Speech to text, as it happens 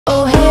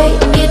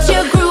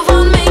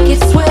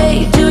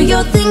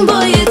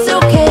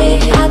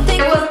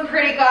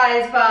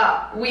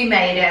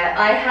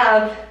I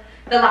have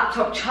the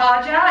laptop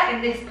charger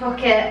in this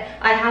pocket.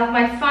 I have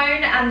my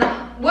phone and the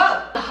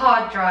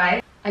hard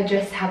drive. I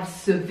just have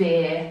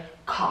severe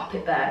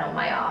carpet burn on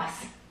my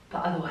ass,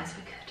 but otherwise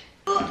we're good.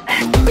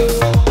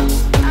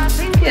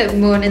 Good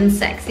morning,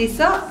 sexy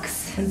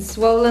socks and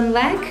swollen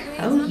leg.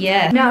 Oh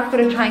yeah. Now I've got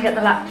to try and get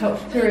the laptop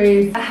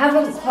through. I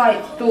haven't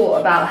quite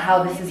thought about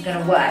how this is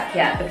going to work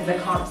yet because I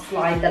can't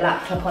slide the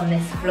laptop on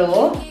this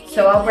floor.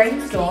 So I'll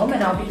brainstorm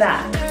and I'll be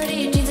back.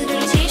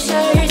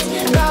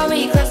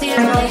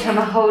 I'm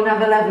a whole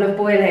nother level of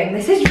boiling.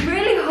 This is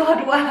really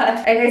hard work.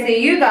 Okay, so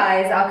you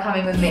guys are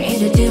coming with me.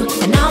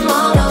 And I'm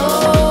all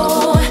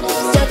alone,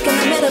 stuck in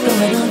the middle,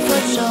 going on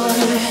for sure.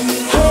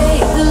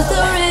 Hey, lose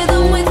the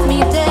rhythm with me,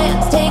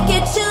 dance, take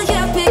it chill,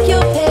 yeah, pick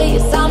your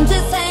pace. I'm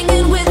just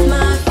hanging with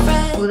my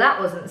friends. Well,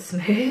 that wasn't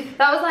smooth.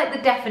 That was like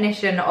the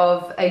definition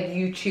of a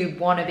YouTube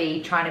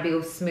wannabe trying to be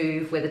all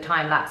smooth with a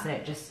time lapse, and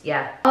it just,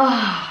 yeah.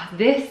 Ah, oh,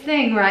 this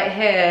thing right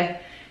here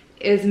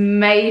is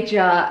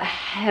major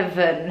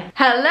heaven.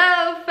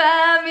 Hello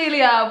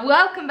familia,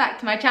 welcome back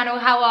to my channel.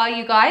 How are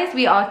you guys?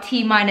 We are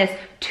T-minus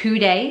 2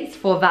 days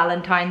for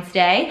Valentine's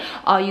Day.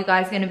 Are you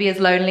guys gonna be as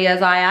lonely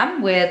as I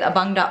am with a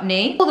bunged up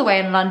knee all the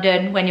way in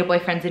London when your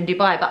boyfriend's in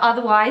Dubai? But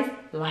otherwise,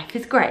 life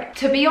is great.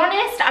 To be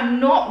honest, I'm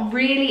not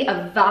really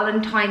a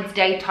Valentine's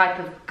Day type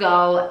of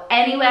girl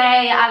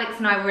anyway. Alex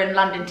and I were in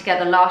London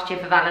together last year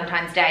for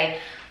Valentine's Day,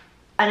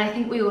 and I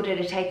think we ordered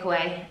a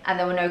takeaway and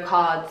there were no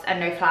cards and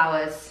no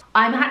flowers.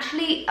 I'm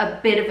actually a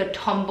bit of a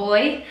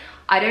tomboy.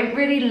 I don't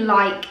really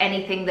like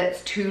anything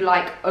that's too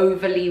like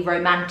overly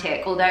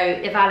romantic. Although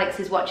if Alex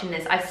is watching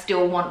this, I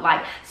still want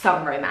like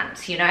some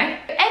romance, you know?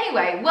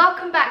 Anyway,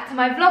 welcome back to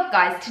my vlog,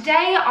 guys.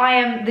 Today I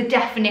am the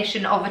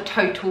definition of a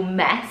total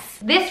mess.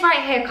 This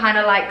right here kind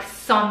of like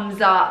sums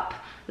up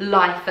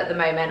life at the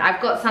moment.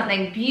 I've got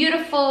something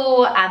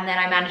beautiful and then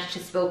I managed to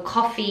spill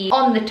coffee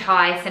on the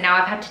tie, so now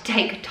I've had to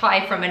take a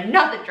tie from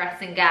another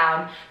dressing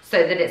gown so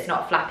that it's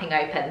not flapping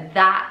open.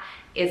 That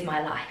is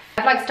my life.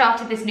 I've like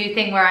started this new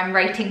thing where I'm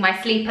rating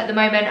my sleep at the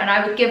moment, and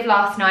I would give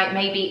last night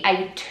maybe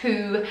a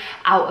 2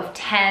 out of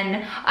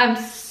 10. I'm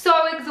so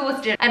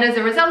exhausted, and as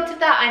a result of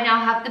that I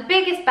now have the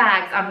biggest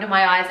bags under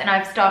my eyes and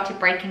I've started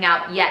breaking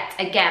out yet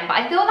again. But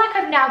I feel like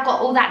I've now got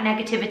all that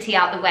negativity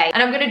out the way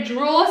and I'm gonna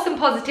draw some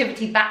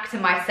positivity back to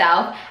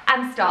myself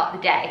and start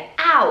the day.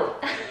 Ow!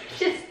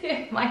 Just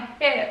hit my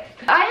hip.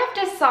 I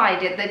have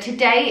decided that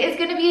today is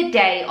going to be a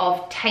day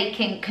of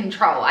taking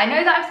control. I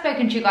know that I've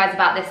spoken to you guys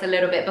about this a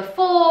little bit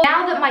before.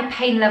 Now that my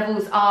pain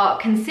levels are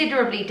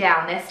considerably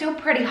down, they're still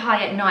pretty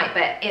high at night,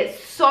 but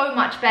it's so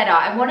much better.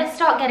 I want to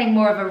start getting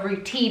more of a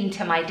routine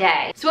to my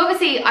day. So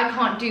obviously I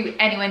can't do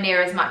anywhere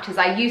near as much as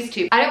I used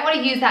to. I don't want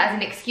to use that as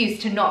an excuse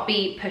to not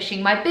be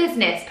pushing my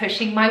business,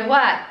 pushing my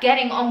work,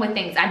 getting on with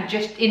things, and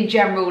just in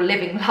general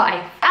living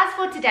life. As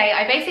for today,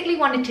 I basically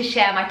wanted to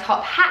share my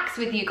top hacks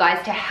with you guys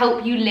to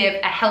help you live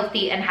a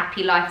healthy and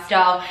happy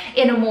lifestyle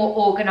in a more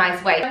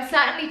organized way. I'm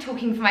certainly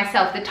talking for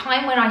myself. The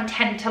time when I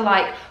tend to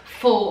like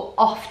fall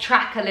off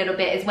track a little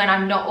bit is when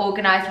I'm not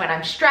organized, when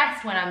I'm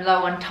stressed, when I'm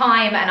low on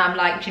time, and I'm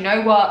like, do you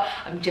know what?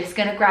 I'm just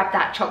gonna grab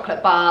that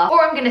chocolate bar,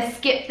 or I'm gonna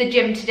skip the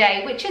gym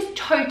today, which is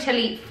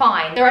totally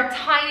fine. There are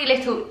tiny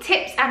little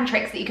tips and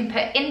tricks that you can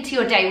put into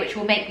your day which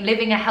will make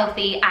living a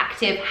healthy,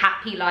 active,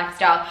 happy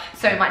lifestyle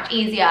so much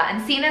easier.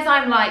 And seeing as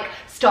I'm like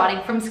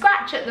starting from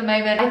scratch at the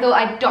moment, I thought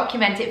I'd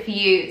document it for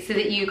you so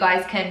that you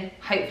guys can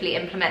hopefully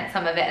implement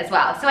some of it as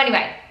well. So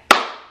anyway,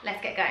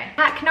 let's get going.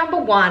 Hack number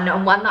 1,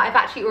 and one that I've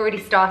actually already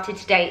started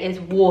today, is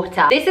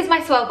water. This is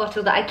my Swell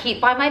bottle that I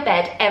keep by my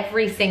bed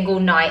every single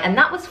night, and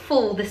that was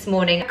full this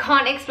morning. I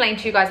can't explain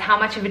to you guys how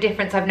much of a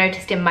difference I've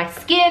noticed in my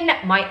skin,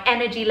 my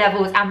energy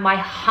levels, and my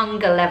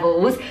hunger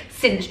levels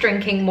since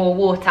drinking more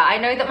water. I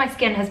know that my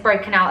skin has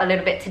broken out a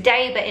little bit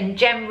today, but in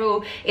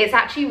general, it's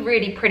actually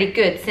really pretty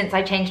good since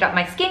I changed up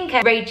my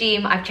skincare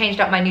regime, I've changed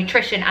up my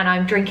nutrition, and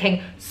I'm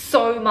drinking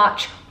so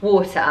much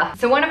water.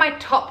 So one of my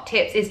top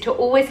tips is to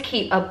always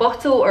keep a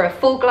bottle or a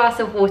full glass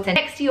of water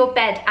next to your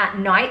bed at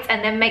night,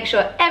 and then make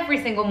sure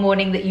every single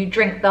morning that you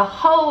drink the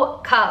whole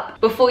cup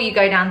before you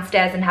go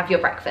downstairs and have your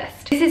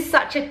breakfast. This is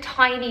such a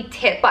tiny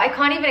tip, but I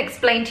can't even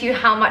explain to you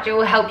how much it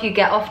will help you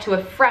get off to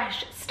a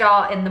fresh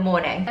start in the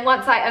morning. And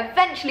once I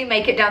eventually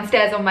make it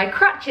downstairs on my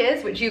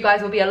crutches, which you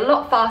guys will be a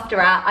lot faster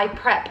at, I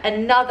prep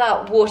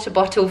another water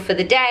bottle for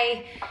the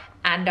day,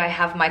 and I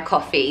have my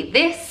coffee.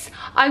 This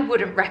I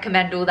wouldn't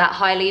recommend all that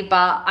highly,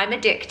 but I'm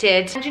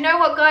addicted. And you know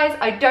what, guys?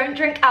 I don't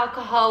drink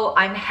alcohol,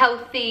 I'm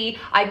healthy,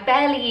 I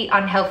barely eat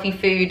unhealthy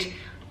food.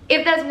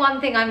 If there's one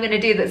thing I'm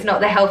gonna do that's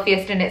not the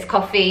healthiest and it's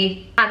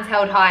coffee, hands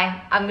held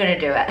high, I'm gonna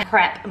do it.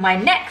 Prep my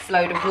next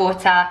load of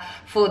water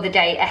for the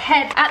day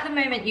ahead. At the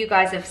moment, you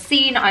guys have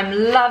seen, I'm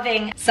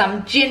loving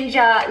some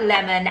ginger,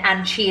 lemon,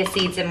 and chia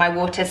seeds in my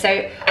water.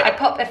 So I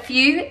pop a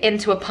few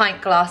into a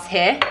pint glass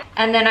here,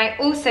 and then I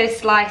also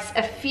slice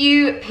a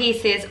few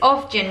pieces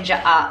of ginger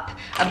up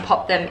and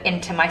pop them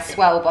into my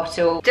Swell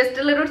bottle. Just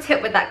a little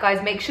tip with that,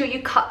 guys, make sure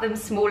you cut them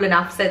small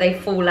enough so they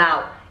fall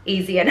out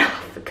easy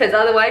enough, because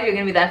otherwise you're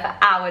gonna be there for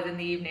hours in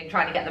the evening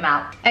trying to get them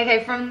out.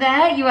 Okay, from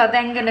there you are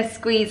then gonna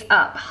squeeze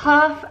up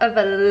half of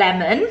a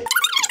lemon,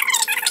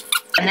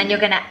 and then you're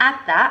gonna add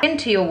that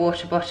into your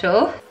water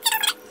bottle.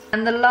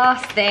 And the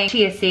last thing,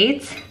 chia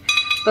seeds,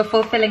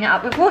 before filling it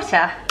up with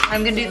water.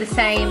 I'm gonna do the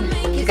same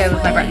to go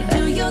with my breakfast.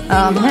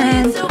 Oh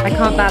man, I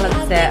can't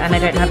balance it and I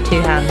don't have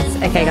 2 hands.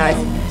 Okay guys,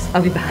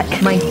 I'll be back.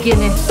 My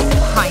Guinness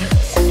pint.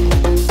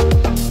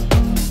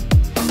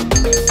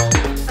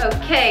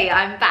 Okay,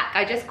 I'm back.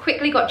 I just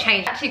quickly got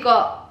changed. Actually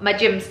got my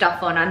gym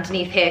stuff on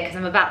underneath here because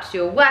I'm about to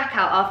do a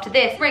workout after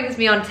this. Brings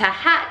me on to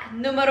hack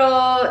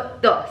numero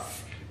 2,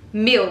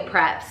 meal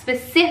prep,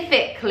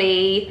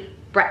 specifically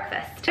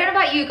breakfast. I don't know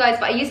about you guys,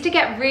 but I used to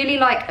get really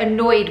like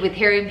annoyed with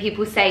hearing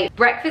people say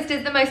breakfast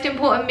is the most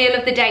important meal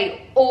of the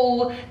day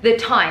all the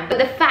time. But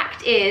the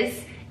fact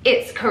is,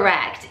 it's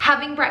correct.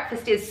 Having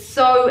breakfast is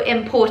so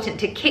important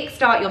to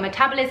kickstart your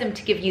metabolism,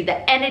 to give you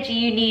the energy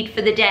you need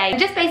for the day, and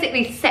just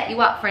basically set you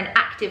up for an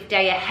active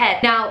day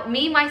ahead. Now,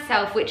 me,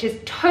 myself, which is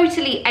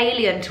totally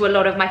alien to a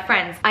lot of my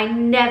friends, I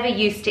never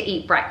used to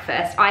eat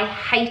breakfast. I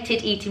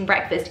hated eating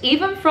breakfast,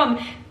 even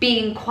from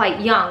being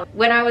quite young.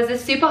 When I was a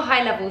super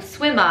high level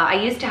swimmer, I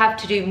used to have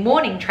to do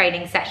morning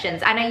training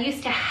sessions, and I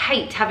used to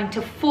hate having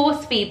to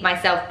force feed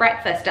myself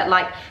breakfast at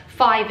like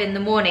 5 in the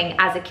morning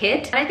as a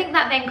kid. And I think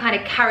that then kind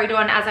of carried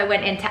on as I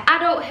went into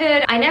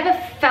adulthood. I never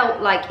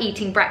felt like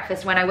eating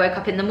breakfast when I woke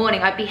up in the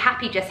morning. I'd be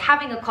happy just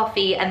having a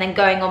coffee and then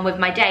going on with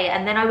my day,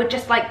 and then I would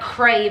just like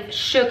crave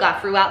sugar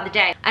throughout the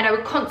day. And I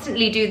would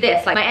constantly do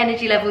this, like my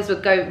energy levels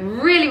would go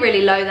really,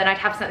 really low, then I'd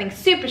have something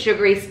super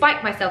sugary,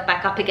 spike myself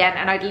back up again,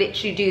 and I'd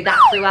literally do that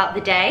throughout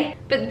the day.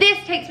 But this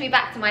takes me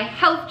back to my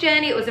health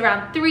journey. It was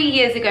around 3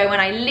 years ago when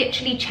I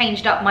literally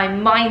changed up my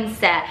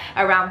mindset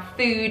around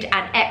food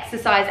and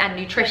exercise and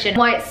nutrition.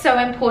 Why it's so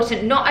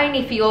important, not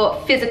only for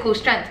your physical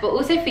strength, but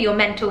also for your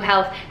mental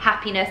health,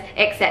 happiness,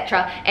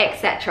 etc,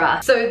 etc.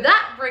 So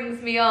that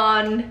brings me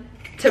on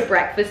to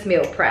breakfast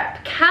meal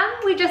prep. Can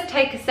we just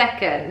take a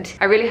second?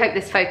 I really hope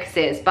this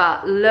focuses,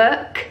 but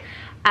look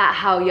at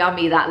how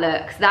yummy that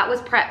looks. That was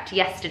prepped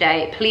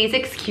yesterday. Please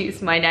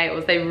excuse my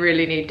nails, they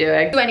really need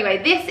doing. So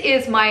anyway, this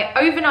is my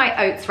overnight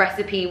oats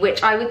recipe,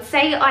 which I would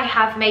say I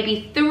have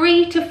maybe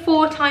 3 to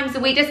 4 times a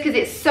week, just because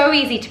it's so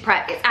easy to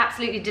prep. It's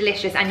absolutely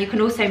delicious, and you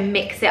can also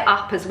mix it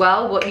up as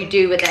well, what you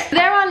do with it.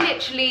 There are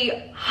literally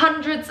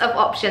hundreds of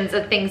options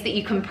of things that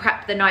you can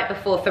prep the night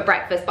before for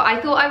breakfast, but I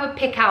thought I would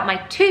pick out my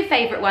 2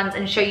 favorite ones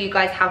and show you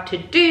guys how to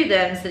do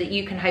them so that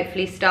you can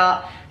hopefully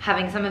start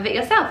having some of it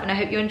yourself, and I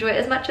hope you enjoy it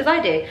as much as I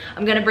do.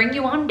 I'm gonna bring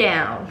you on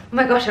down. Oh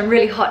my gosh, I'm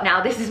really hot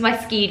now. This is my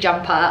ski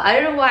jumper. I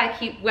don't know why I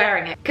keep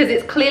wearing it, because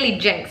it's clearly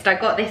jinxed. I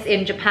got this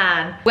in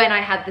Japan when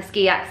I had the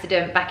ski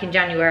accident back in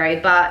January,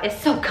 but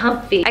it's so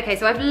comfy. Okay,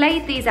 so I've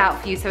laid these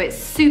out for you so it's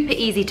super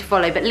easy to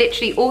follow, but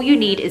literally all you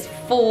need is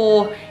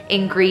 4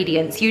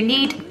 ingredients. You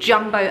need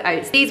jumbo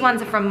oats. These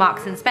ones are from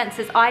Marks and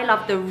Spencer's. I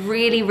love the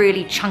really,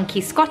 really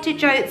chunky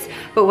Scottish oats,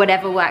 but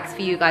whatever works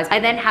for you guys. I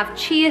then have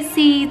chia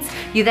seeds.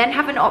 You then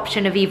have an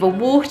option of either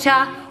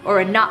water or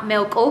a nut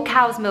milk or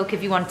cow's milk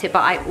if you want it,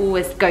 but I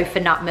always go for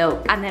nut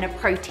milk, and then a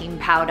protein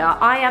powder.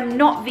 I am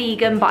not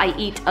vegan, but I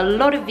eat a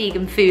lot of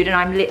vegan food, and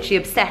I'm literally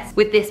obsessed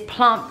with this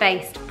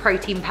plant-based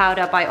protein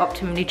powder by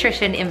Optimum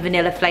Nutrition in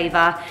vanilla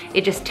flavor.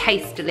 It just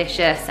tastes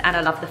delicious, and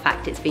I love the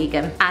fact it's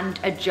vegan. And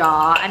a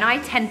jar, and I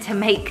tend to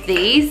make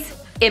these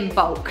in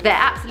bulk. They're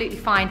absolutely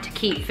fine to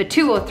keep for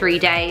 2 or 3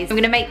 days. I'm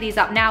gonna make these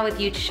up now with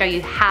you to show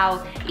you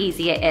how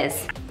easy it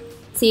is.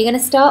 So you're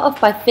going to start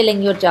off by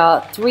filling your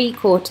jar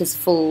 3/4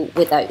 full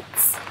with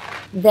oats.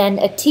 Then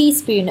a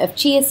teaspoon of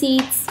chia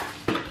seeds.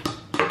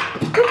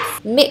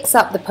 Mix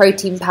up the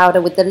protein powder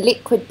with the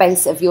liquid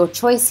base of your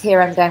choice.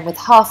 Here I'm going with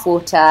half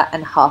water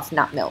and half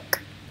nut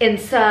milk.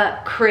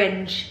 Insert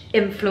cringe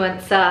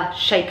influencer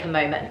shaker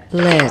moment.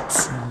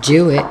 Let's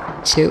do it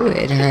to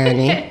it,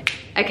 honey.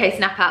 Okay,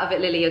 snap out of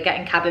it, Lily, you're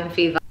getting cabin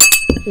fever.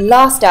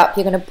 Last up,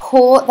 you're going to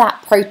pour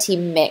that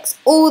protein mix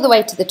all the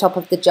way to the top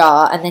of the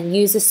jar, and then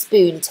use a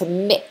spoon to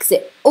mix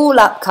it all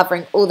up,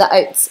 covering all the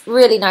oats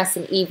really nice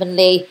and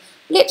evenly,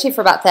 literally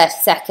for about 30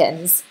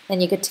 seconds,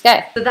 then you're good to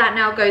go. So that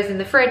now goes in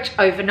the fridge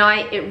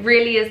overnight. It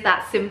really is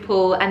that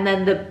simple, and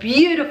then the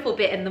beautiful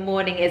bit in the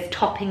morning is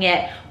topping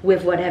it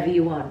with whatever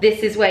you want. This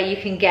is where you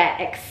can get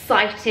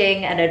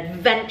exciting and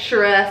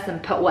adventurous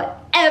and put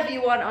whatever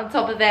you want on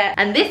top of it,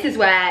 and this is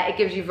where it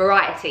gives you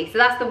variety. So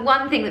that's the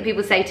one thing that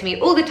people say to me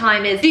all the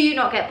time is, do you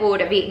not get bored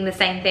of eating the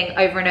same thing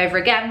over and over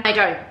again? I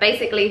don't.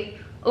 Basically,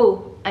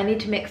 oh, I need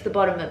to mix the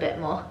bottom a bit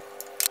more.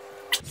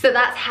 So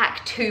that's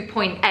hack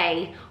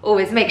 2.A.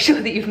 Always make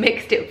sure that you've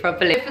mixed it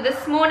properly. For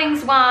this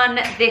morning's one,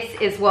 this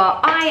is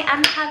what I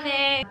am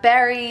having.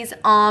 Berries,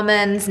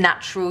 almonds,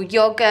 natural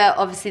yogurt,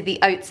 obviously the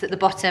oats at the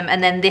bottom,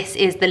 and then this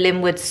is the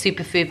Linwood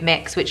superfood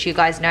mix, which you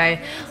guys know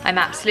I'm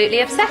absolutely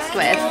obsessed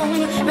with.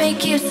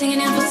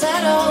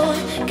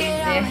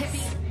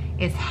 This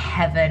is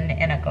heaven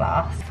in a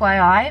glass.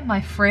 FYI, my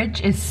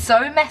fridge is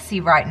so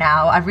messy right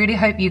now. I really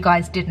hope you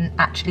guys didn't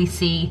actually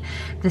see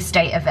the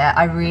state of it.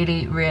 I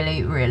really,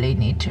 really, really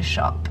need to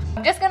shop.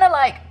 I'm just gonna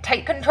like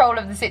take control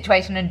of the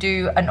situation and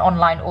do an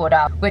online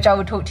order, which I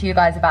will talk to you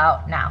guys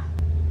about now.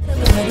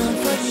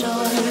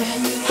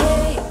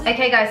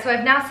 Okay guys, so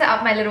I've now set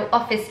up my little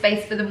office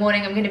space for the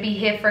morning. I'm going to be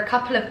here for a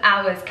couple of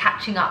hours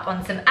catching up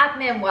on some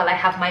admin while I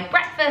have my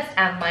breakfast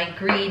and my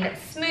green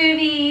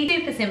smoothie.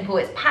 Super simple,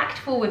 it's packed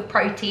full with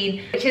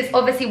protein, which is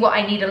obviously what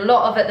I need a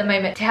lot of at the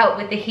moment to help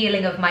with the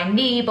healing of my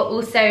knee, but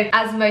also,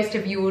 as most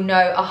of you will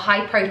know, a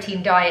high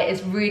protein diet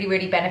is really,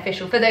 really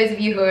beneficial for those of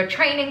you who are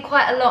training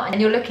quite a lot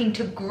and you're looking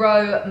to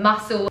grow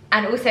muscle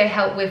and also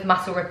help with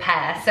muscle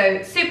repair.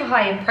 So super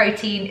high in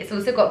protein. It's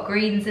also got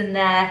greens in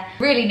there,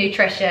 really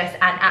nutritious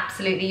and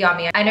absolutely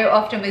yummy. I know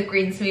often with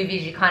green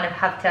smoothies you kind of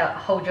have to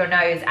hold your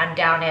nose and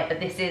down it,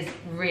 but this is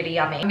really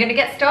yummy. I'm gonna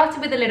get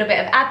started with a little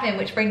bit of admin,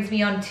 which brings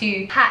me on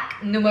to hack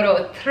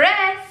numero 3.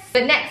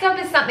 But next up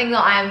is something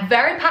that I am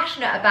very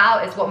passionate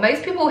about, is what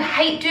most people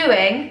hate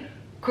doing,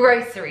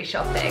 grocery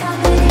shopping.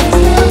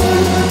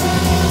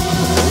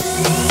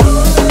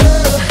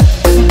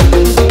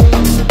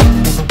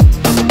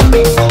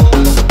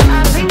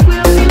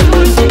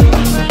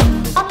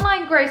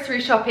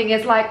 Grocery shopping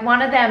is like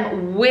one of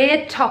them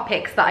weird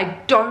topics that I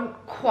don't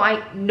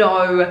quite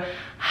know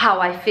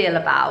how I feel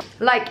about.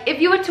 Like, if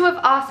you were to have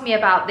asked me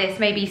about this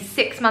maybe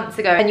 6 months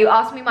ago and you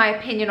asked me my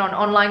opinion on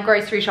online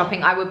grocery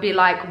shopping, I would be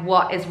like,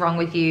 what is wrong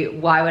with you?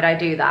 Why would I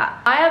do that?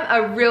 I am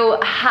a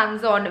real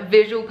hands-on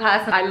visual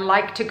person. I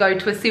like to go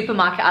to a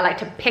supermarket. I like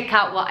to pick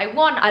out what I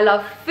want. I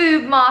love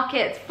food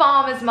markets,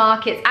 farmers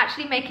markets,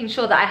 actually making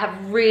sure that I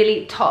have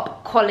really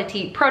top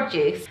quality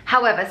produce.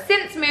 However,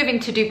 since moving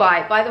to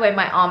Dubai, by the way,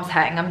 my arm's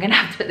hurting. I'm gonna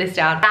have to put this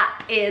down.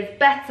 That is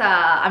better.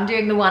 I'm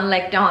doing the one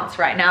leg dance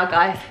right now,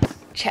 guys.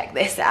 Check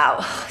this out.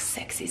 Oh,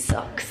 sexy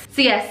socks.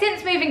 So yeah,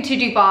 since moving to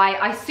Dubai,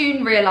 I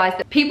soon realized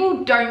that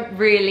people don't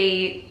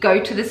really go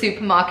to the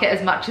supermarket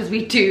as much as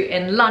we do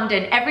in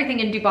London.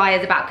 Everything in Dubai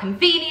is about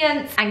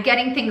convenience and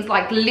getting things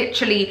like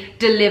literally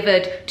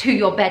delivered to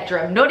your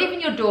bedroom. Not even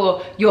your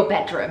door, your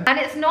bedroom. And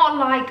it's not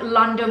like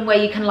London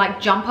where you can like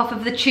jump off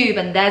of the tube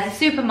and there's a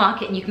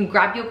supermarket and you can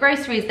grab your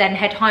groceries, then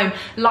head home.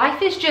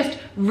 Life is just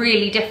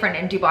really different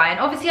in Dubai. And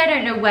obviously I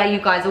don't know where you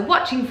guys are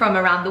watching from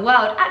around the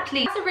world.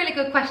 Actually, that's a really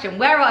good question.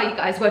 Where are you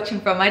guys watching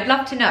from? I'd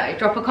love to know.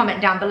 Drop a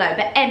comment down below.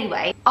 But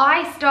anyway,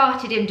 I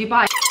started in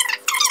Dubai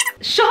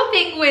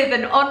shopping with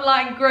an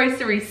online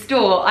grocery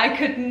store. I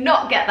could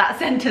not get that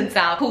sentence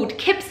out. Called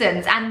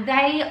Kipson's, and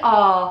they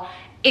are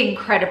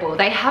incredible.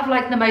 They have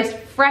like the most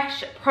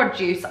fresh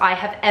produce I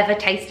have ever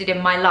tasted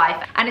in my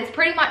life, and it's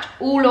pretty much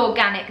all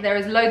organic. There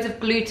is loads of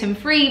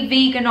gluten-free,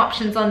 vegan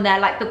options on there.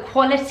 Like, the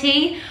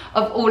quality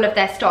of all of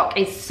their stock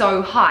is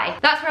so high.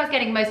 That's where I was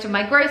getting most of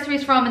my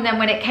groceries from. And then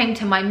when it came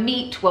to my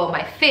meat, well,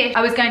 my fish,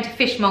 I was going to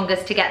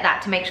fishmongers to get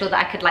that, to make sure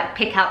that I could like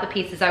pick out the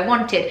pieces I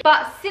wanted.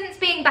 But since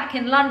being back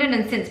in London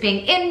and since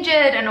being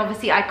injured, and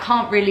obviously I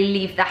can't really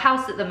leave the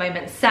house at the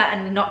moment,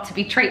 certainly not to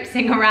be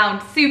traipsing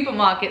around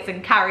supermarkets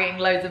and carrying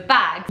loads of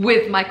bags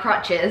with my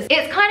crutches,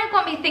 it's kind of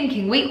got me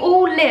thinking, we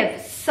all live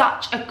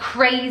such a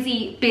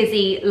crazy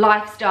busy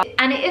lifestyle,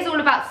 and it is all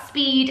about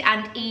speed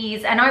and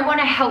ease, and I want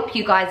to help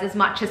you guys as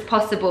much as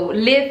possible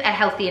live a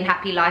healthy and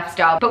happy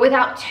lifestyle, but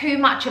without too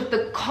much of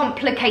the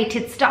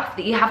complicated stuff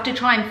that you have to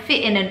try and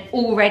fit in an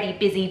already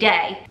busy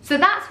day. So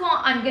that's what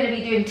I'm going to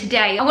be doing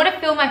today. I want to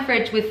fill my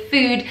fridge with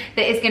food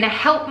that is going to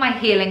help my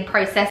healing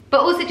process,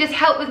 but also just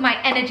help with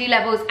my energy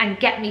levels and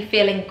get me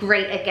feeling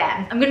great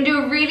again. I'm going to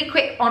do a really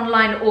quick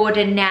online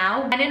order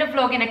now, and in a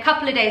vlog in a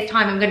couple of days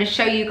time I'm going to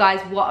show you guys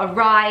what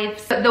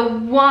arrives. But the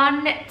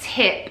one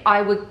tip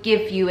I would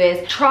give you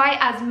is try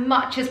as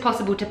much as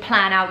possible to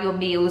plan out your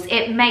meals.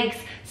 It makes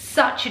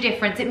such a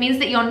difference. It means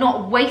that you're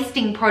not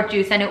wasting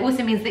produce, and it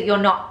also means that you're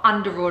not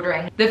under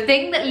ordering. The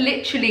thing that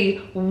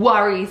literally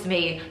worries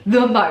me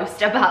the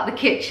most about the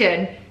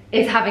kitchen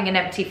is having an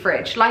empty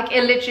fridge. Like,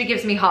 it literally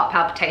gives me heart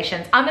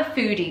palpitations. I'm a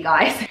foodie,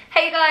 guys.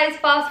 Hey guys,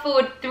 fast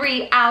forward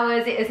 3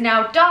 hours. It is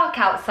now dark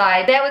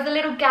outside. There was a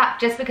little gap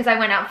just because I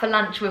went out for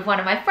lunch with one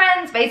of my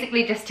friends,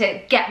 basically just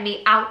to get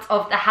me out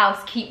of the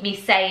house, keep me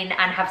sane,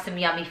 and have some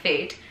yummy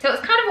food. So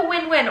it's kind of a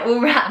win-win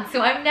all round.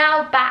 So I'm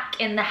now back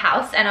in the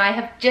house and I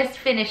have just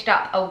finished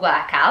up a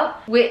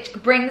workout, which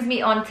brings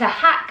me on to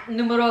hack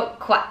numero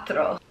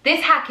 4.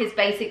 This hack is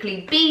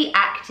basically be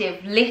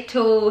active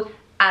little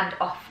and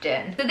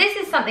often. So this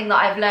is something that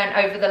I've learned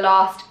over the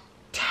last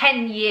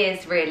 10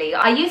 years really.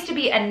 I used to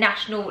be a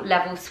national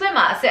level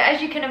swimmer, so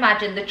as you can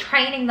imagine, the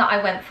training that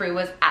I went through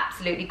was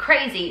absolutely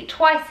crazy.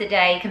 Twice a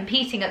day,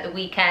 competing at the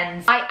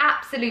weekends. I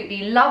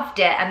absolutely loved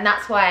it, and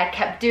that's why I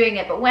kept doing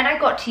it. But when I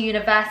got to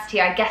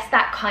university, I guess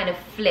that kind of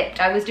flipped.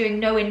 I was doing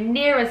nowhere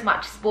near as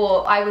much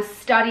sport. I was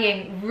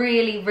studying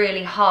really,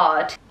 really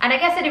hard. And I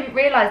guess I didn't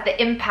realize the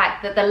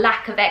impact that the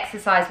lack of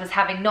exercise was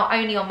having, not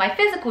only on my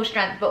physical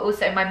strength, but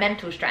also my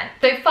mental strength.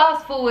 So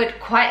fast forward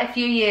quite a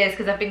few years,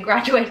 because I've been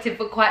graduated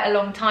for quite a long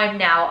long time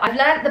now, I've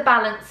learned the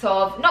balance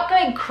of not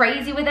going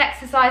crazy with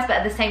exercise, but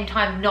at the same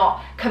time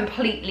not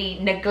completely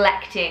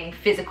neglecting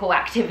physical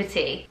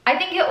activity. I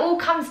think it all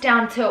comes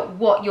down to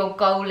what your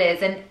goal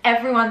is, and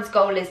everyone's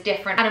goal is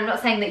different. And I'm not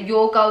saying that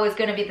your goal is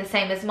going to be the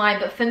same as mine,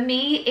 but for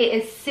me,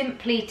 it is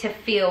simply to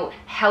feel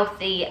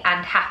healthy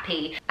and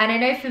happy. And I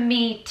know for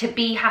me, to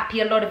be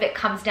happy, a lot of it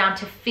comes down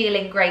to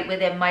feeling great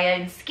within my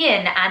own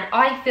skin. And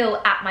I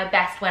feel at my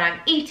best when I'm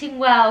eating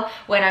well,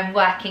 when I'm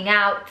working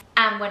out,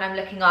 and when I'm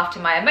looking after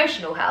my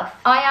emotional health.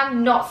 I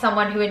am not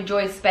someone who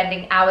enjoys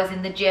spending hours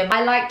in the gym.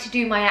 I like to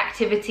do my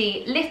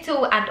activity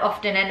little and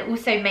often, and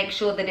also make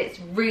sure that it's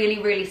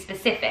really, really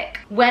specific.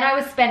 When I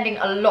was spending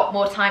a lot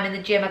more time in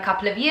the gym a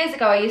couple of years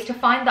ago, I used to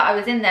find that I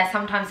was in there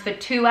sometimes for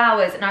 2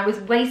 hours, and I was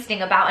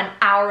wasting about an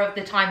hour of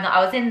the time that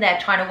I was in there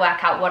trying to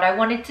work out what I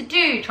wanted to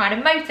do, trying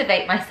to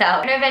motivate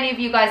myself. I don't know if any of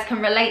you guys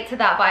can relate to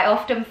that, but I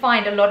often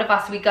find a lot of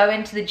us, we go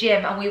into the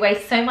gym and we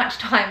waste so much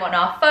time on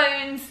our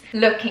phones,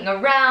 looking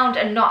around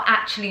and not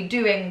actually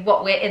doing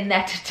what we're in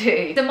there to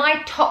do. So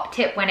my top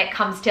tip when it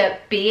comes to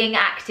being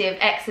active,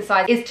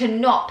 exercise, is to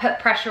not put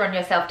pressure on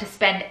yourself to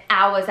spend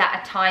hours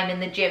at a time in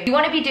the gym. You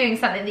want to be doing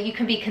something that you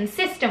can be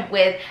consistent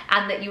with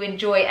and that you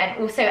enjoy,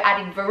 and also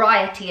adding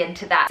variety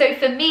into that. So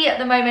for me at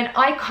the moment,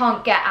 I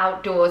can't get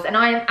outdoors, and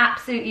I am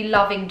absolutely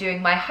loving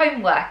doing my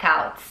home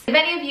workouts. If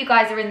any of you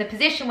guys are in the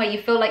position where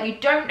you feel like you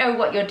don't know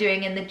what you're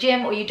doing in the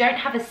gym, or you don't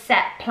have a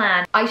set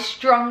plan, I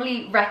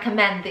strongly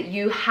recommend that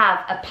you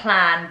have a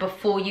plan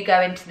before you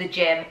go into the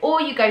gym,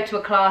 or you go to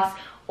a class,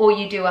 or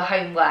you do a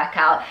home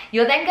workout.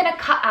 You're then gonna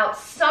cut out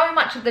so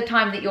much of the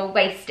time that you're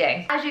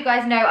wasting. As you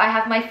guys know, I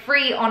have my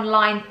free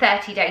online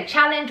 30-day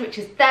challenge, which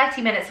is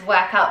 30 minutes of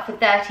workout for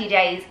 30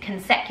 days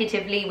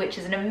consecutively, which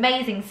is an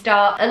amazing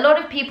start. A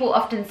lot of people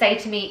often say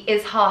to me,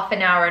 is half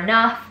an hour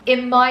enough?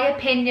 In my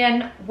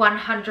opinion,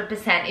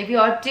 100%. If you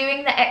are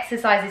doing the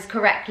exercises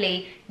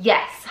correctly,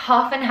 yes,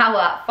 half an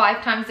hour,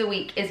 5 times a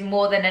week is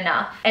more than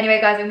enough. Anyway,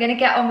 guys, I'm gonna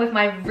get on with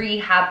my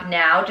rehab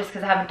now, just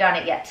because I haven't done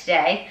it yet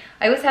today.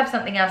 I also have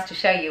something else to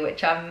show you,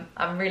 which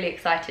I'm really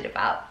excited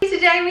about.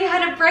 Today we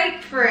had a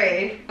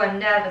breakthrough. I'm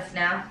nervous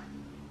now.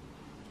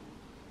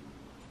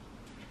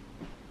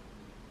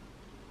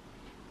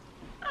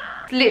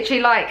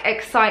 Literally like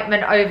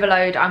excitement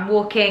overload. I'm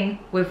walking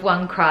with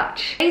one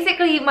crutch.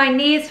 Basically, my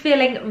knee is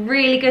feeling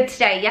really good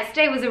today.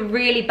 Yesterday was a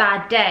really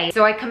bad day,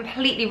 so I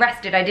completely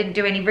rested. I didn't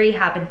do any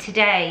rehab, and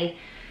today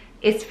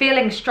it's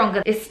feeling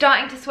stronger. It's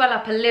starting to swell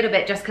up a little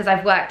bit just because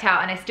I've worked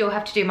out, and I still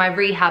have to do my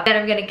rehab. Then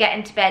I'm gonna get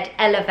into bed,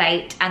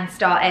 elevate, and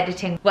start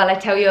editing while I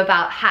tell you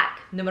about hack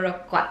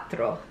numero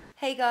 4.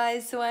 Hey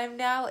guys, so I'm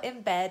now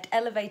in bed,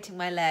 elevating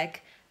my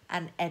leg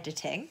and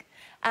editing.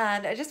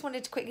 And I just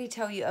wanted to quickly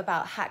tell you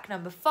about hack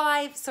number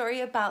 5. Sorry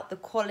about the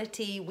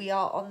quality. We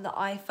are on the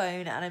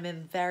iPhone and I'm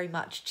in very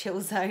much chill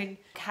zone.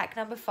 Hack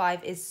number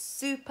 5 is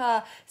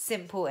super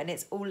simple, and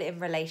it's all in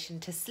relation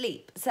to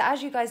sleep. So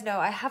as you guys know,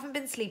 I haven't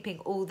been sleeping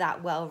all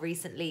that well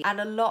recently, and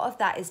a lot of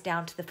that is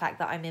down to the fact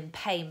that I'm in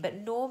pain. But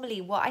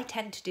normally what I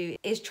tend to do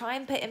is try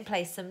and put in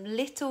place some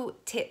little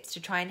tips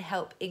to try and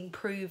help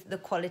improve the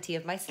quality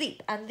of my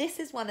sleep. And this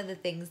is one of the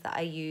things that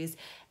I use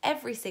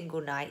every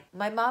single night.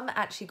 My mum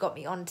actually got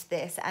me onto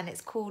this, and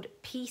it's called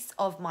Peace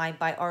of Mind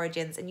by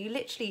Origins, and you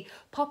literally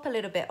pop a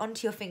little bit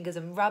onto your fingers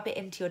and rub it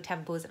into your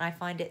temples, and I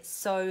find it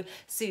so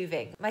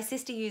soothing. My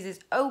sister uses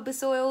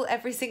obus oil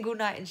every single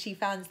night, and she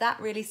finds that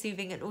really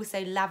soothing, and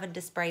also lavender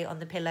spray on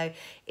the pillow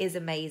is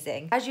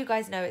amazing. As you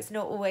guys know, it's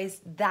not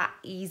always that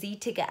easy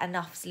to get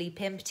enough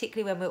sleep in,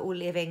 particularly when we're all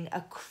living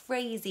a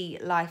crazy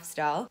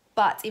lifestyle.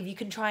 But if you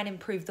can try and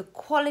improve the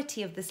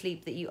quality of the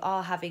sleep that you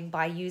are having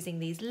by using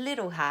these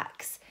little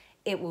hacks,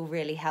 it will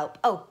really help.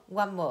 Oh,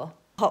 one more.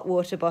 Hot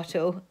water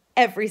bottle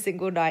every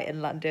single night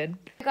in London.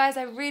 Guys,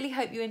 I really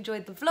hope you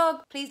enjoyed the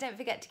vlog. Please don't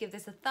forget to give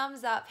this a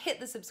thumbs up, hit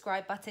the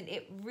subscribe button.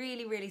 It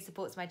really, really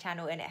supports my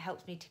channel, and it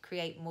helps me to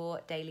create more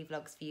daily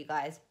vlogs for you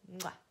guys.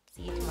 Mwah.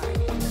 See you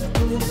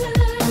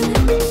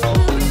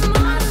tomorrow.